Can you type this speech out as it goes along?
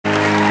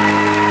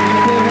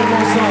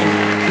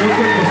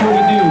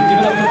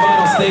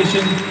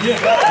Yeah. You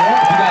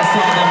guys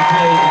saw them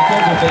play,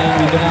 incredible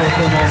band. We've been out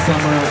with them all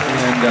summer,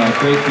 and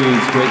great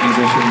dudes, great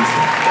musicians.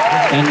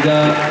 And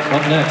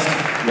up next,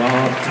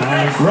 Rob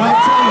Thomas. Rob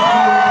Thomas.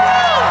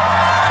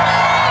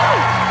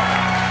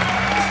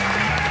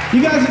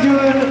 You guys are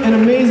doing an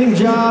amazing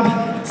job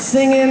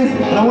singing,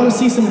 and I want to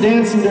see some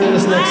dancing during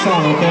this next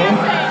song, okay?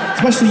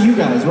 Especially you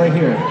guys, right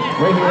here.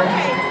 Right here.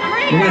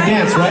 You're gonna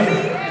dance, right?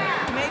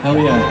 Hell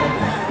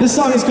yeah. This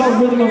song is called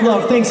Rhythm of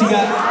Love. Thanks, you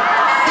guys.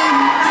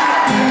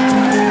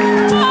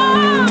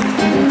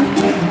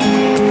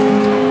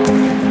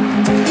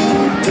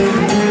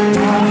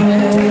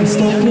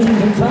 Stuck in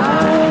the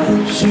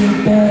clouds, she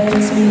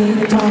begs me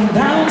to come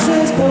down,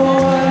 says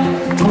boy,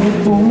 quit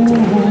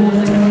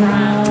fooling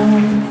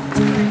around.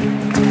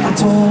 I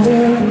told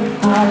her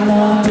I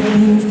love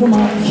you from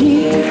up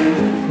here,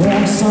 where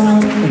I'm sun,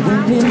 the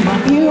wind in my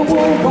ear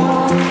will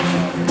watch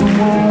the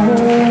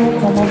world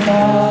from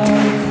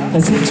above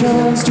as it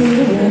turns to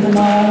the rhythm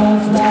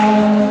of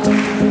love.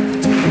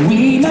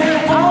 We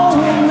may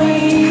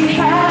only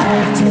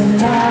have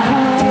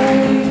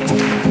tonight,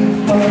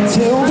 but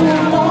till the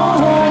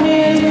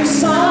morning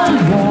sun,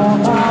 you're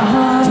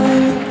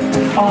mine,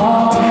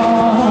 all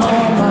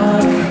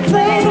mine.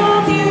 Play the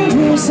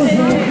music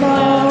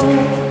low,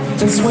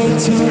 let's wait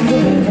till the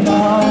rhythm of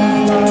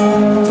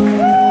love.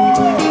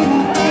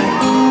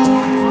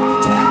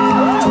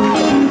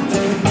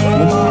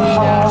 When my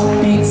heart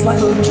beats like a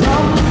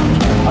drum,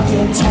 a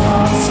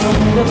guitar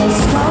strung to the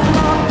strum,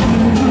 a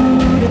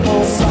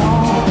beautiful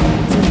song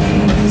to me,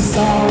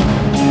 song.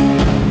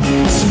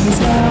 She's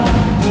got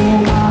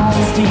blue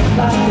eyes deep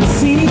like the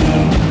sea.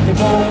 They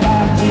roll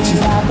back when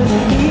she's laughing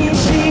at me.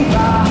 She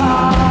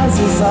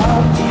rises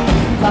up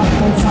like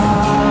the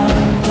tide,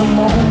 the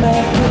moment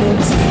that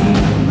it's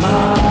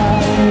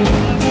mine.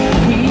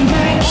 We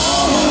may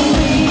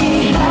only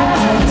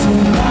have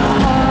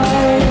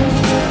tonight,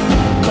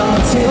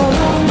 until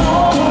the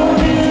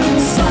morning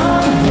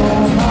sun,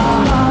 you're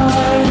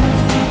mine.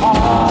 Oh,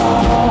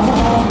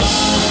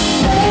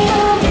 play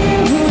the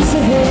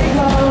music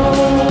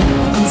low,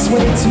 let's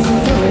wait till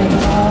the rhythm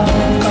of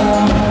love.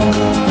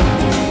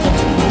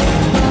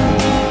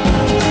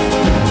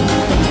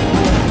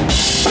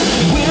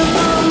 When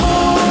the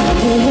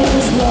moon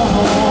is low,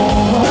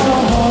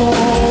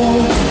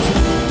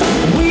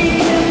 we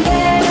can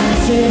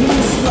dance it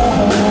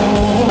slow.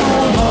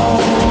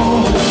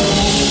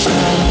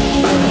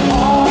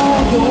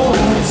 All your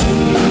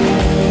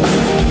tears,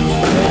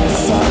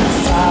 rest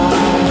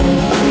aside.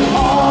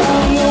 All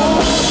your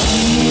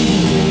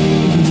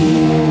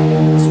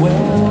tears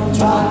will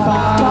drop by.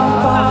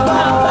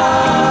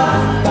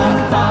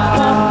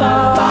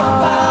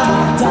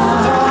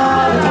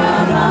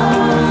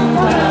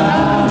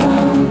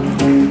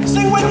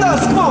 Sing with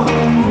us, come on.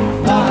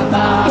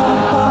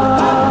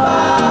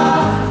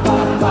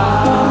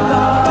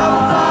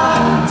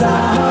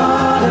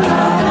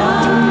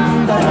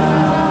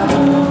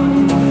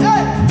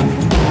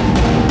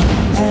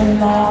 And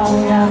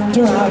long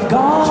after I've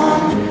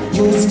gone,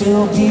 you'll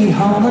still be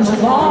humming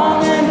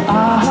along, and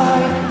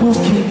I will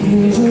keep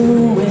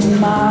you in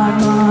my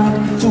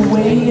mind, the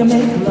way you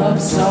make love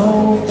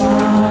so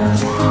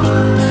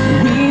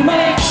fine.